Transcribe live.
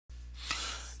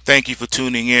Thank you for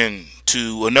tuning in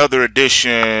to another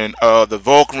edition of the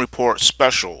Vulcan Report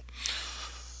Special.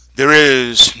 There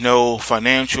is no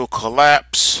financial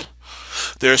collapse.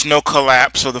 There's no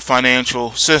collapse of the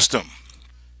financial system.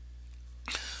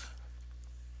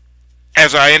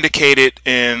 As I indicated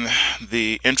in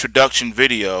the introduction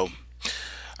video,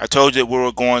 I told you that we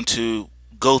were going to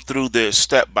go through this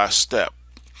step by step.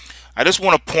 I just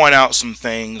want to point out some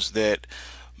things that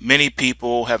many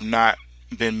people have not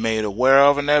been made aware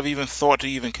of and never even thought to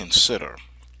even consider.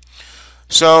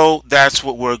 So that's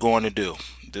what we're going to do.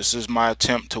 This is my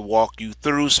attempt to walk you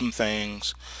through some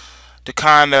things to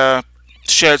kind of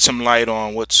shed some light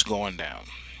on what's going down.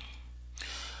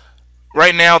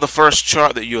 Right now, the first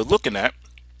chart that you're looking at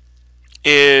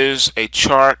is a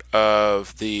chart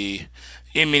of the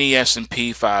mini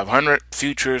S&P 500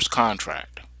 futures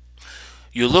contract.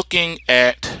 You're looking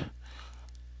at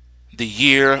the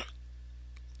year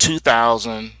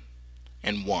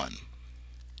 2001.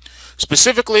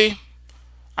 Specifically,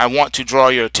 I want to draw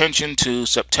your attention to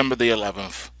September the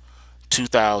 11th,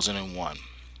 2001.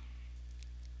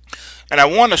 And I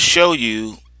want to show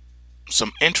you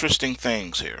some interesting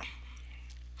things here.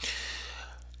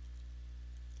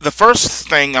 The first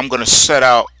thing I'm going to set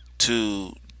out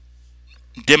to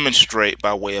demonstrate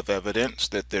by way of evidence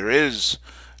that there is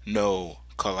no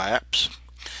collapse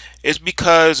is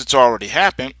because it's already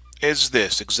happened. Is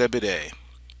this Exhibit A.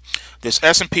 This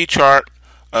S&P chart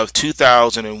of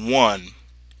 2001,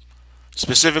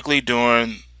 specifically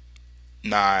during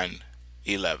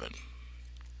 9/11.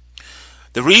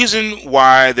 The reason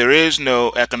why there is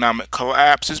no economic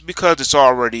collapse is because it's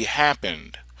already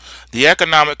happened. The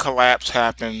economic collapse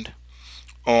happened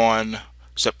on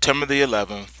September the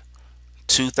 11th,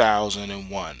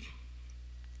 2001.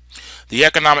 The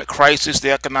economic crisis, the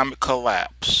economic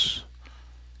collapse.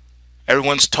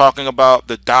 Everyone's talking about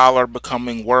the dollar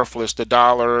becoming worthless, the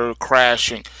dollar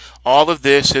crashing. All of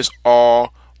this has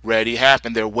already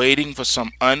happened. They're waiting for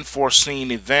some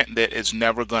unforeseen event that is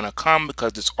never going to come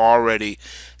because it's already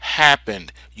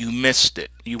happened. You missed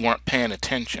it. You weren't paying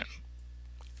attention.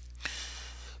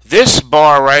 This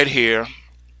bar right here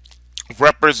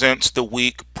represents the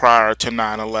week prior to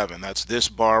 9/11. That's this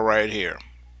bar right here.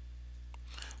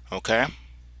 Okay?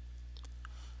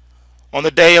 On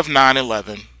the day of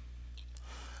 9/11,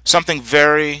 something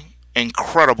very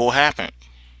incredible happened.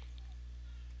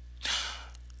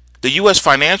 The U.S.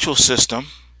 financial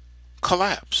system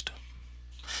collapsed.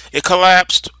 It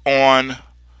collapsed on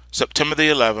September the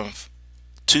 11th,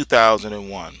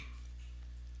 2001.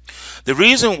 The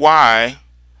reason why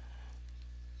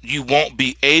you won't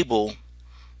be able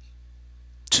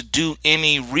to do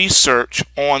any research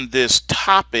on this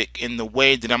topic in the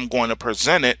way that I'm going to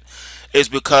present it is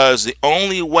because the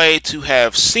only way to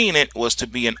have seen it was to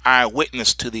be an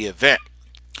eyewitness to the event.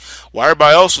 While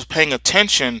everybody else was paying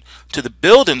attention to the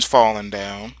buildings falling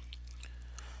down,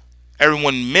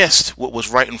 everyone missed what was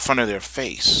right in front of their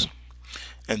face,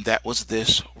 and that was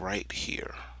this right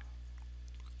here.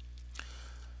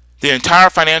 The entire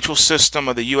financial system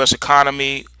of the U.S.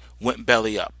 economy went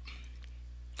belly up.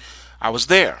 I was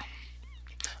there.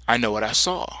 I know what I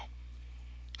saw.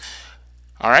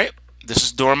 All right? This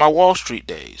is during my Wall Street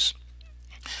days.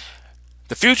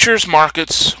 The futures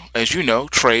markets, as you know,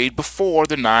 trade before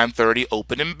the 9:30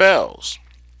 opening bells.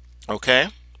 Okay?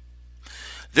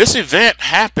 This event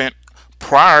happened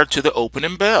prior to the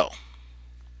opening bell.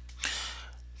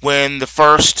 When the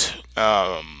first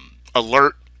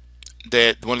alert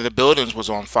that one of the buildings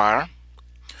was on fire,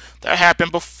 that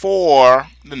happened before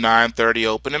the 9:30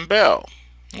 opening bell.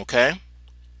 Okay?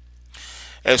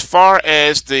 As far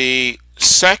as the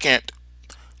second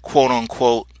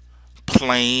quote-unquote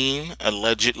plane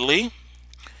allegedly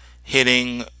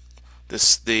hitting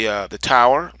the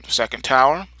tower, the second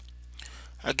tower,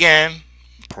 again,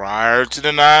 prior to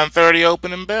the 9:30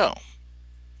 opening bell.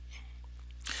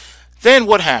 Then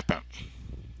what happened?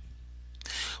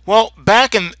 Well,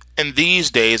 back in these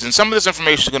days, and some of this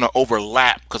information is going to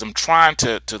overlap because I'm trying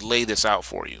to lay this out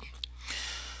for you.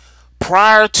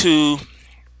 Prior to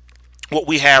what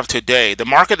we have today, the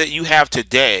market that you have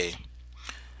today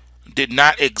did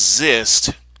not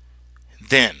exist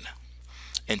then.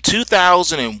 In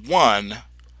 2001,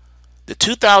 the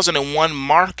 2001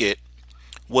 market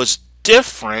was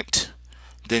different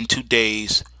than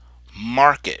today's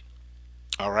market.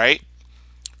 All right?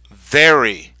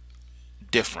 Very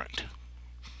different.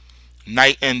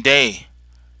 Night and day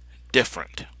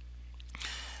different.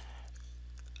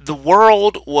 The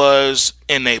world was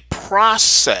in a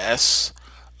process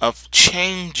of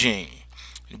changing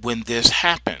when this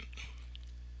happened.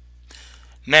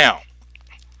 Now,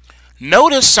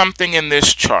 notice something in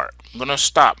this chart. I'm going to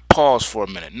stop, pause for a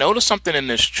minute. Notice something in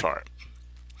this chart.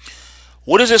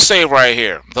 What does it say right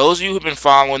here? Those of you who've been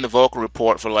following the Volcker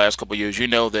Report for the last couple of years, you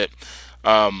know that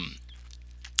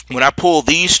when I pull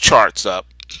these charts up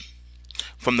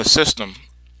from the system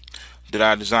that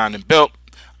I designed and built,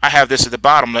 I have this at the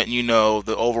bottom letting you know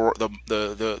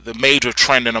the major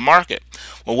trend in the market.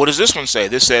 Well, what does this one say?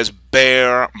 This says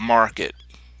bear market.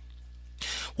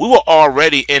 We were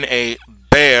already in a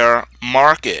bear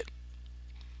market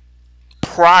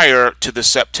prior to the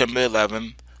September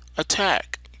 11th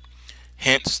attack.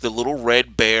 Hence the little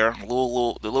red bear, the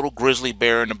little grizzly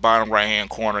bear in the bottom right hand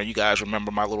corner. You guys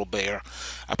remember my little bear.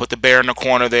 I put the bear in the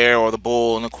corner there, or the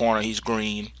bull in the corner. He's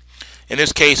green. In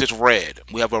this case, it's red.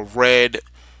 We have a red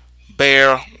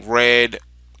bear, red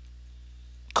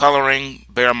coloring,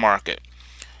 bear market.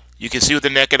 You can see with the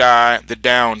naked eye the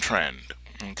downtrend.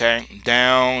 Okay,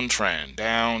 downtrend,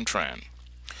 downtrend.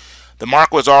 The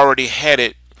market was already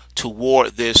headed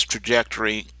toward this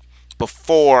trajectory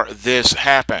before this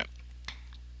happened.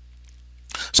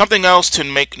 Something else to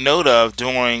make note of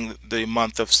during the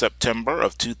month of September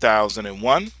of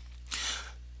 2001,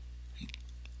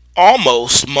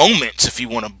 almost moments, if you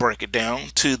want to break it down,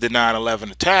 to the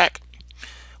 9/11 attack,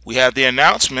 we had the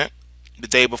announcement the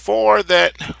day before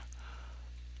that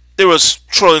there was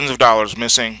trillions of dollars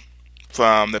missing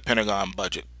from the Pentagon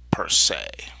budget per se.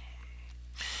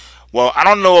 Well, I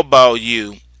don't know about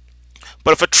you,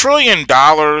 but if $1 trillion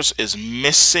is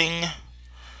missing,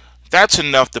 that's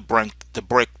enough to break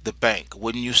the bank,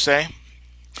 wouldn't you say?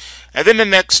 And then the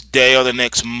next day or the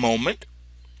next moment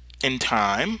in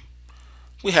time,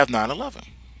 we have 9/11.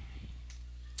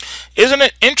 Isn't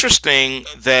it interesting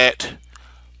that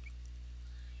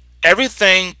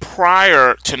everything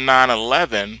prior to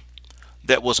 9/11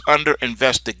 that was under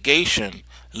investigation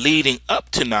leading up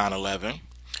to 9/11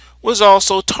 was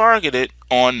also targeted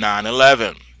on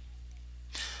 9/11?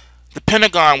 The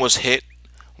Pentagon was hit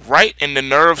right in the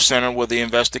nerve center where the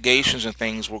investigations and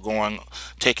things were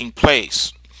taking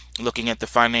place, looking at the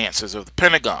finances of the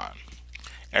Pentagon.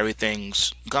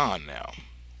 Everything's gone now.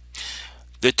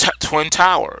 The Twin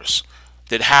Towers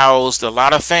that housed a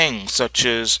lot of things, such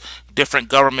as different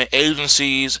government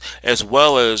agencies as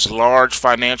well as large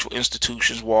financial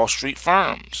institutions, Wall Street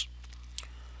firms,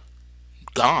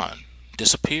 gone,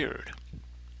 disappeared.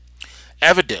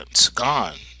 Evidence,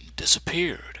 gone,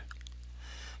 disappeared.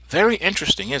 Very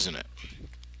interesting, isn't it?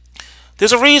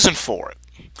 There's a reason for it.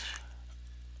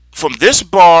 From this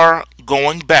bar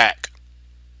going back,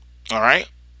 all right,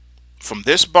 from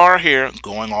this bar here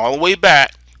going all the way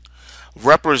back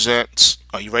represents,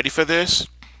 are you ready for this?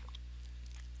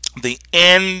 The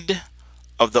end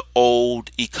of the old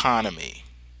economy.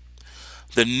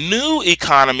 The new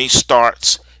economy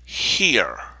starts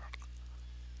here,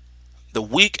 the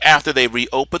week after they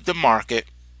reopened the market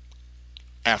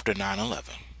after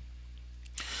 9/11.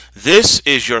 This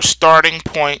is your starting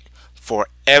point for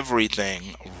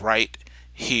everything right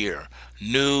here.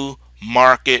 New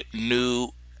market,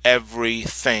 new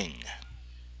everything.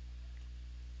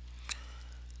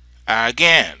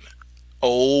 Again,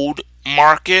 old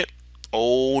market,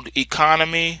 old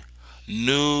economy,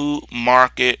 new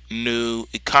market, new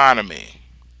economy.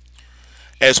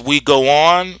 As we go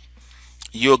on,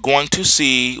 you're going to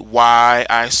see why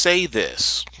I say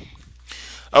this.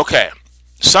 Okay.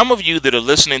 Some of you that are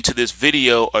listening to this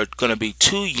video are going to be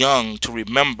too young to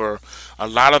remember a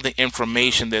lot of the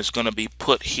information that's going to be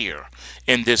put here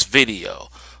in this video.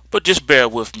 But just bear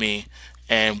with me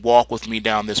and walk with me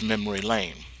down this memory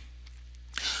lane.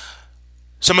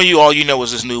 Some of you, all you know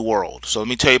is this new world. So let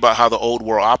me tell you about how the old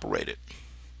world operated.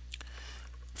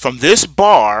 From this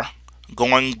bar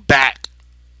going back,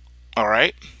 all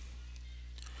right,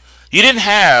 you didn't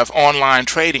have online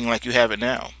trading like you have it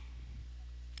now.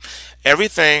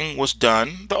 Everything was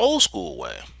done the old school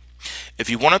way. If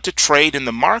you wanted to trade in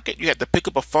the market, you had to pick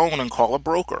up a phone and call a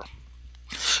broker.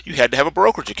 You had to have a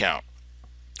brokerage account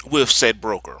with said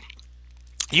broker.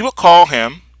 You would call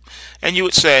him and you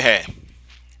would say, hey,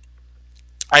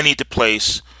 I need to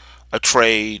place a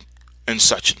trade in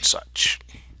such and such.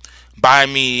 Buy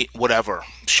me whatever,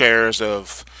 shares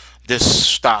of this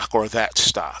stock or that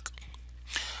stock.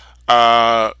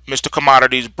 Mr.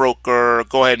 Commodities Broker,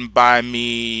 go ahead and buy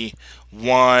me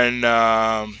one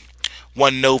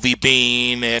Novi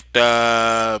bean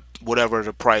at whatever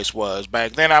the price was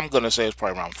back then. I'm gonna say it's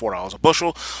probably around $4 a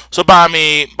bushel. So buy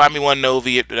me one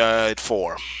Novi at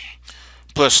 $4.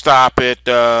 Plus stop at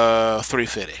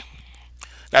 $3.50.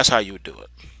 That's how you would do it.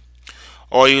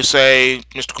 Or you say,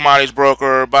 Mr. Commodities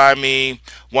Broker, buy me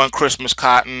one Christmas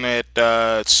cotton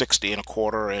at 60 and a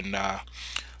quarter, and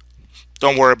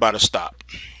don't worry about a stop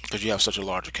because you have such a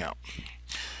large account.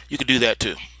 You could do that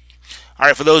too. All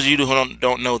right, for those of you who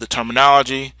don't know the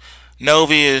terminology,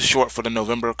 Novi is short for the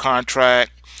November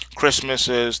contract. Christmas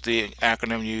is the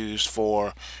acronym used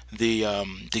for the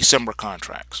December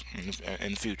contracts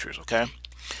in futures, okay?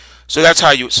 So that's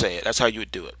how you would say it. That's how you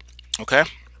would do it, okay?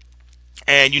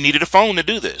 And you needed a phone to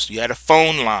do this. You had a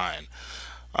phone line.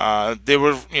 There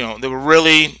were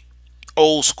really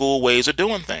old school ways of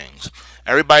doing things.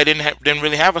 Everybody didn't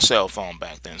really have a cell phone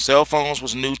back then. Cell phones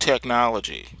was new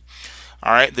technology.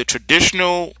 All right, the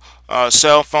traditional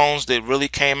cell phones that really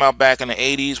came out back in the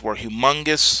 80s were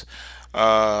humongous.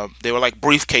 They were like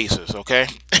briefcases, okay?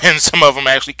 And some of them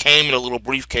actually came in a little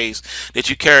briefcase that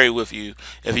you carry with you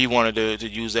if you wanted to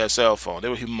use that cell phone. They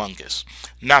were humongous.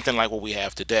 Nothing like what we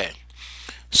have today.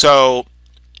 So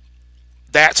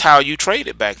that's how you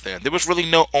traded back then. There was really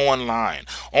no online.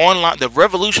 The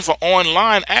revolution for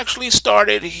online actually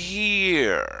started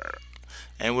here.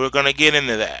 And we're going to get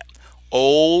into that.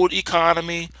 Old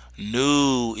economy,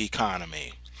 new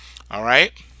economy. All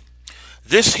right?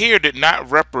 This here did not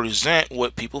represent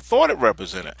what people thought it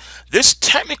represented. This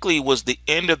technically was the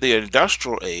end of the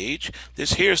industrial age.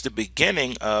 This here is the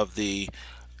beginning of the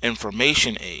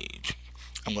information age.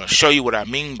 I'm going to show you what I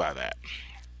mean by that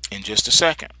in just a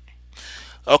second.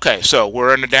 Okay, so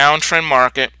we're in a downtrend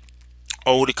market,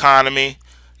 old economy,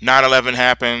 9/11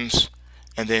 happens,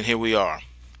 and then here we are.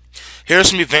 Here are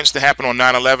some events that happened on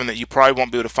 9/11 that you probably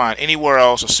won't be able to find anywhere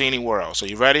else or see anywhere else. Are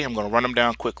you ready? I'm going to run them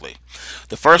down quickly.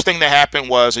 The first thing that happened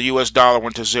was the US dollar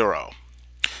went to zero.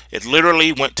 It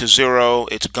literally went to zero.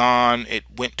 It's gone. It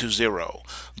went to zero.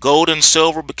 Gold and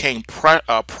silver became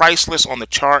priceless on the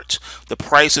charts. The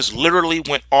prices literally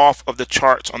went off of the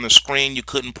charts on the screen. You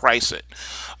couldn't price it.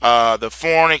 The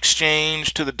foreign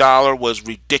exchange to the dollar was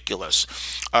ridiculous.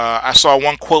 I saw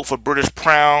one quote for British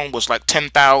pound was like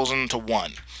 10,000 to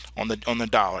 1 on the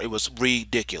dollar. It was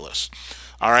ridiculous.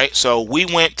 All right, so we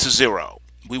went to zero.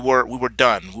 We were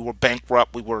done. We were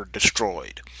bankrupt. We were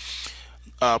destroyed.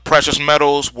 Precious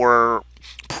metals were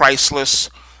priceless,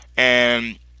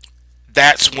 and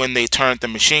that's when they turned the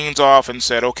machines off and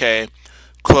said, okay,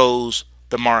 close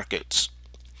the markets.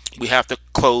 We have to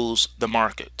close the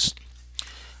markets.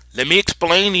 Let me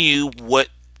explain to you what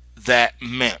that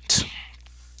meant.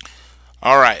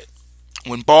 All right.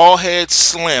 When Baldhead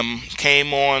Slim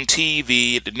came on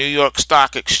TV at the New York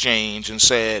Stock Exchange and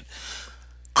said,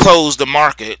 close the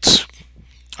markets,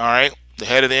 all right, the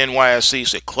head of the NYSE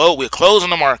said, we're closing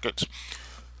the markets.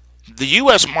 The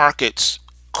U.S. markets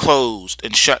closed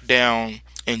and shut down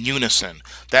in unison.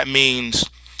 That means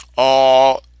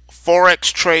all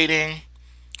Forex trading,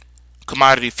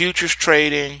 commodity futures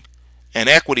trading, and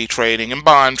equity trading and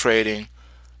bond trading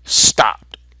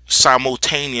stopped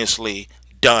simultaneously.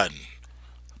 Done.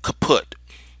 Kaput.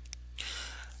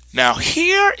 Now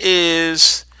here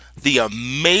is the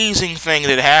amazing thing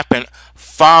that happened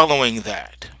following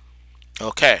that.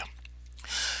 Okay.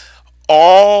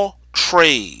 All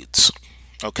trades,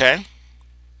 okay,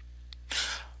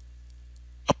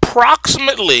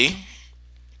 approximately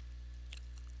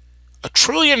 $1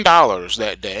 trillion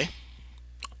that day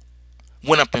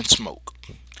went up in smoke.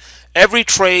 Every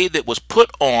trade that was put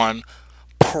on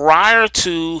prior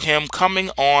to him coming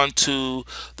on to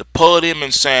the podium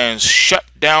and saying shut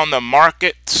down the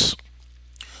markets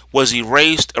was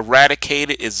erased,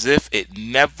 eradicated as if it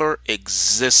never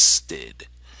existed.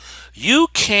 You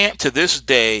can't to this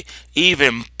day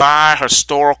even buy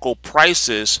historical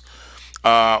prices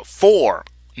for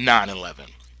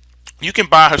 9/11. You can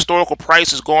buy historical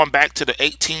prices going back to the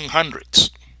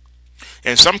 1800s.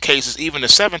 In some cases, even the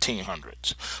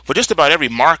 1700s, for just about every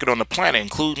market on the planet,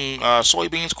 including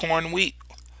soybeans, corn, wheat.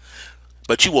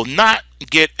 But you will not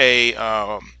get a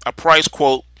price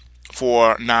quote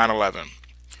for 9/11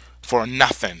 for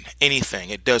nothing, anything.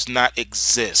 It does not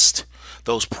exist.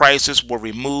 Those prices were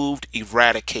removed,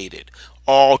 eradicated.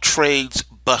 All trades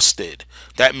busted.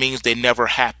 That means they never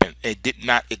happened. It did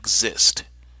not exist.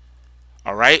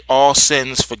 All right? All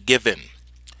sins forgiven.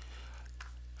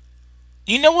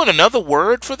 You know what another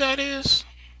word for that is?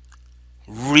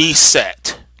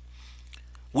 Reset.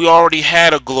 We already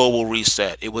had a global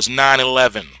reset. It was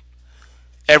 9/11.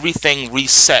 Everything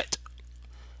reset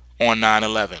on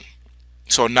 9/11.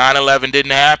 So 9/11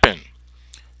 didn't happen.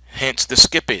 Hence the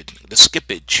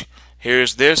skippage.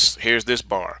 Here's this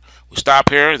bar. We stop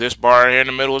here. This bar here in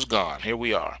the middle is gone. Here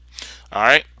we are. All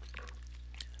right.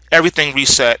 Everything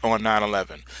reset on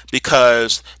 9/11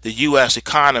 because the U.S.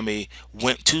 economy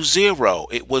went to zero.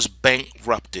 It was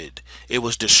bankrupted. It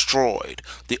was destroyed.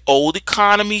 The old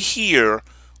economy here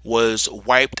was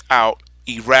wiped out,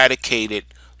 eradicated,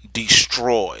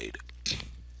 destroyed.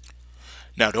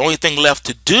 Now, the only thing left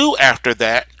to do after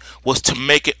that was to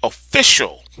make it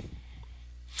official.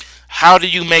 How do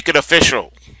you make it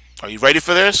official? Are you ready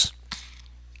for this?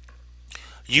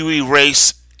 You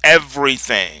erase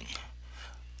everything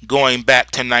going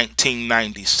back to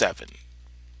 1997.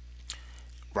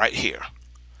 Right here.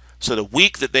 So the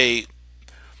week that it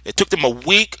took them a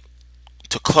week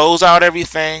to close out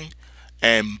everything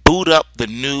and boot up the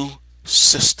new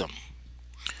system.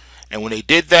 And when they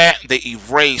did that, they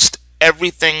erased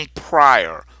everything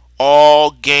prior.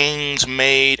 All gains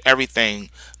made, everything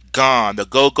gone. The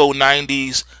go-go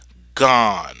 90s,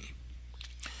 gone.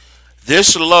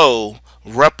 This low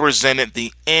represented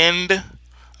the end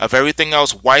of everything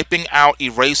else, wiping out,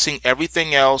 erasing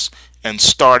everything else, and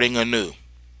starting anew.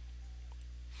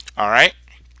 Alright?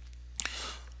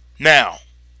 Now,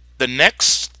 the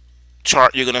next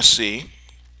chart you're going to see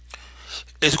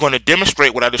is going to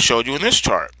demonstrate what I just showed you in this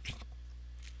chart.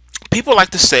 People like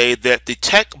to say that the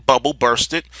tech bubble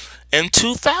bursted in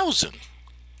 2000.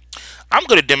 I'm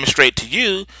going to demonstrate to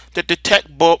you that the tech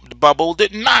bubble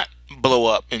did not blow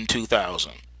up in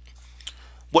 2000.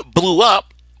 What blew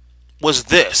up was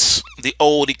this, the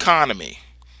old economy.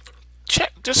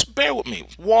 Check, just bear with me,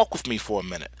 walk with me for a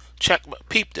minute. Check,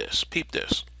 peep this, peep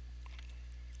this.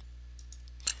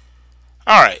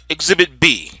 Alright, Exhibit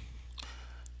B.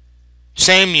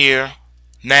 Same year,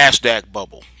 NASDAQ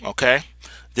bubble, okay?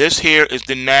 This here is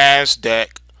the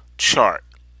NASDAQ chart,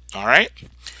 alright?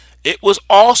 It was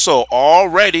also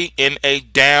already in a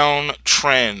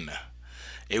downtrend.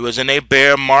 It was in a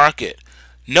bear market.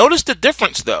 Notice the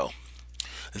difference though.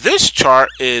 This chart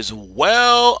is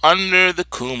well under the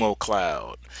Kumo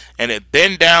cloud, and it's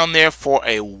been down there for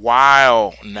a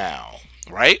while now,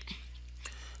 right?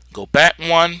 Go back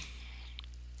one.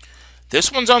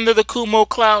 This one's under the Kumo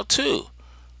cloud too,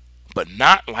 but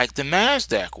not like the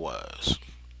NASDAQ was.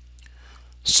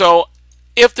 So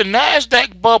if the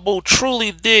NASDAQ bubble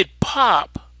truly did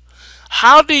pop,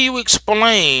 how do you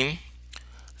explain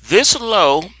this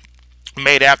low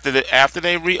made after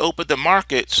they reopened the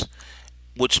markets,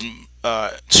 which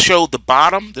showed the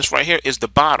bottom? This right here is the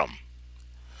bottom.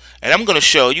 And I'm going to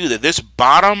show you that this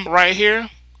bottom right here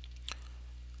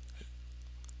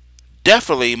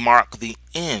definitely marked the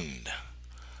end.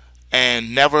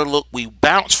 And never look, we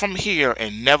bounced from here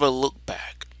and never looked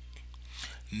back.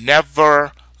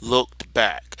 Never looked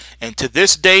back. And to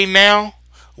this day now,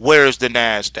 where is the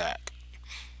NASDAQ?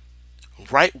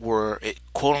 Right where it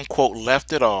quote unquote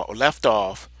left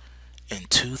off in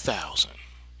 2000.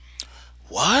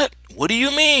 What? What do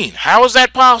you mean? How is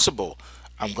that possible?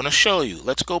 I'm going to show you.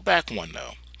 Let's go back one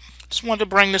though. Just wanted to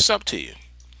bring this up to you.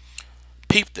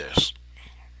 Peep this.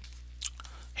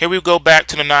 Here we go back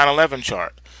to the 9/11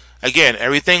 chart. Again,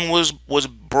 everything was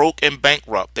broke and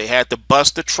bankrupt. They had to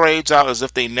bust the trades out as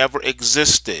if they never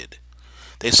existed.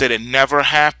 They said it never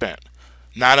happened.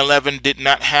 9/11 did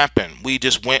not happen. We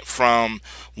just went from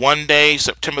one day,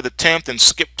 September the 10th, and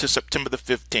skipped to September the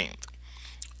 15th.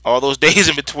 All those days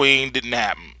in between didn't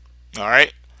happen. All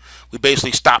right? We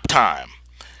basically stopped time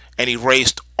and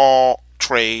erased all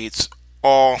trades,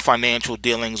 all financial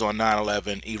dealings on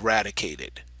 9/11,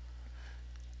 eradicated.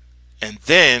 And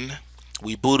then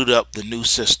we booted up the new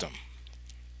system.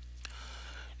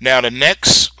 Now the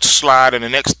next slide in the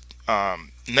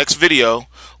next video,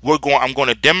 I'm going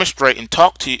to demonstrate and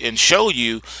talk to you and show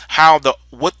you how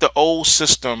what the old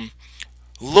system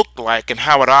looked like and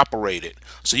how it operated,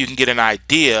 so you can get an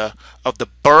idea of the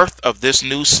birth of this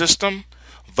new system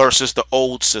versus the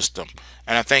old system.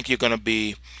 And I think you're going to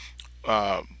be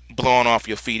blown off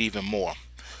your feet even more.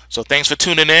 So thanks for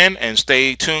tuning in, and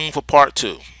stay tuned for part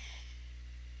 2.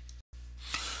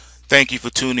 Thank you for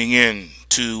tuning in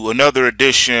to another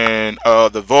edition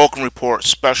of the Vulcan Report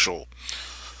Special.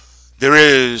 There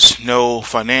is no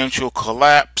financial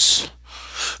collapse.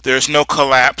 There's no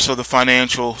collapse of the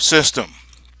financial system.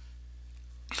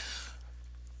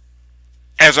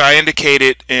 As I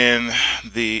indicated in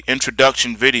the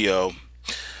introduction video,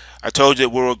 I told you that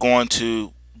we were going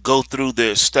to go through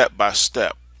this step by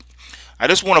step. I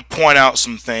just want to point out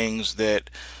some things that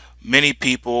many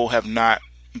people have not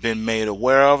been made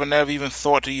aware of and never even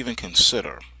thought to even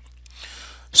consider.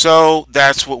 So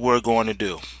that's what we're going to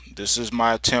do. This is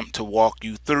my attempt to walk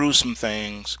you through some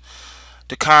things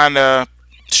to kind of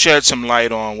shed some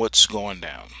light on what's going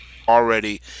down.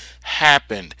 Already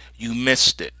happened. You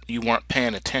missed it. You weren't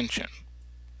paying attention.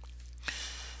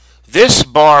 This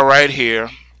bar right here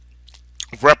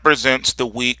represents the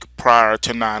week prior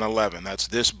to 9/11. That's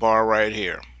this bar right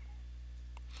here.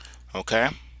 Okay?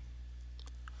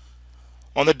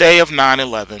 On the day of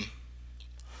 9/11,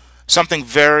 something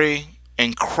very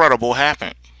incredible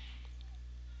happened.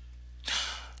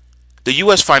 The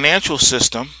U.S. financial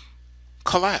system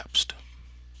collapsed.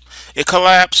 It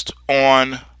collapsed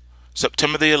on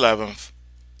September the 11th,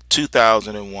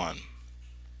 2001.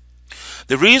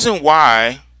 The reason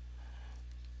why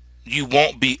you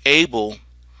won't be able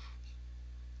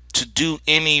to do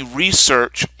any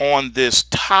research on this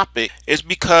topic is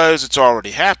because it's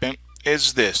already happened.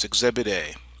 Is this Exhibit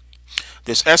A,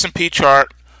 this S&P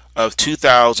chart of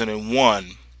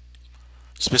 2001,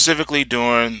 specifically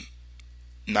during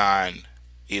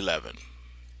 9/11.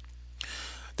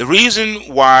 The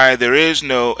reason why there is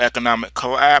no economic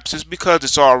collapse is because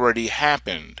it's already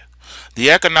happened. The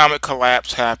economic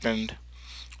collapse happened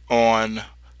on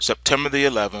September the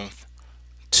 11th,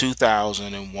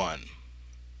 2001.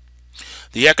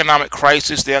 The economic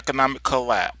crisis, the economic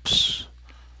collapse.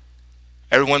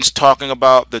 Everyone's talking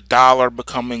about the dollar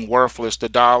becoming worthless, the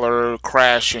dollar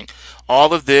crashing.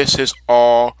 All of this has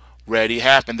already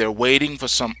happened. They're waiting for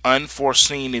some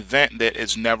unforeseen event that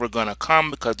is never going to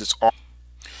come because it's all.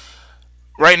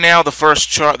 Right now, the first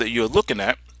chart that you're looking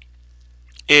at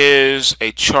is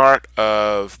a chart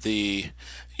of the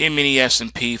mini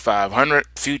S&P 500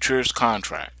 futures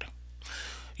contract.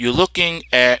 You're looking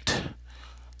at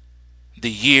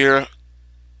the year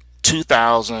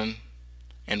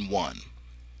 2001.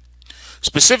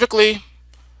 Specifically,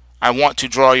 I want to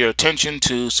draw your attention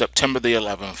to September the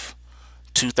 11th,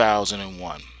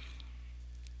 2001.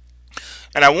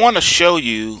 And I want to show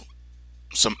you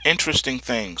some interesting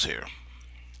things here.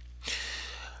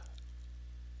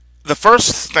 The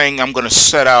first thing I'm going to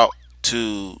set out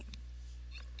to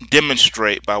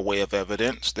demonstrate by way of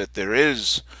evidence that there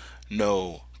is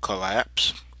no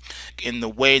collapse in the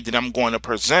way that I'm going to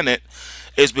present it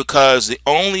is because the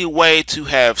only way to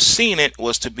have seen it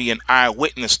was to be an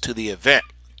eyewitness to the event.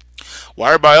 While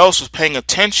everybody else was paying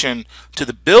attention to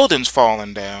the buildings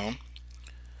falling down,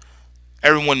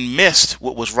 everyone missed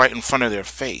what was right in front of their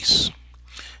face,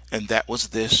 and that was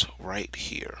this right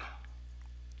here.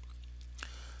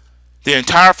 The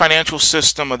entire financial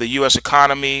system of the U.S.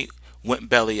 economy went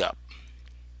belly up.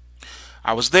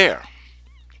 I was there.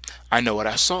 I know what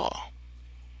I saw.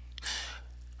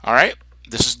 All right,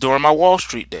 this is during my Wall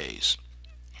Street days.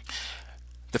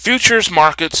 The futures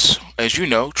markets, as you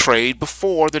know, trade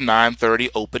before the 9:30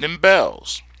 opening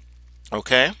bells.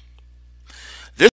 Okay,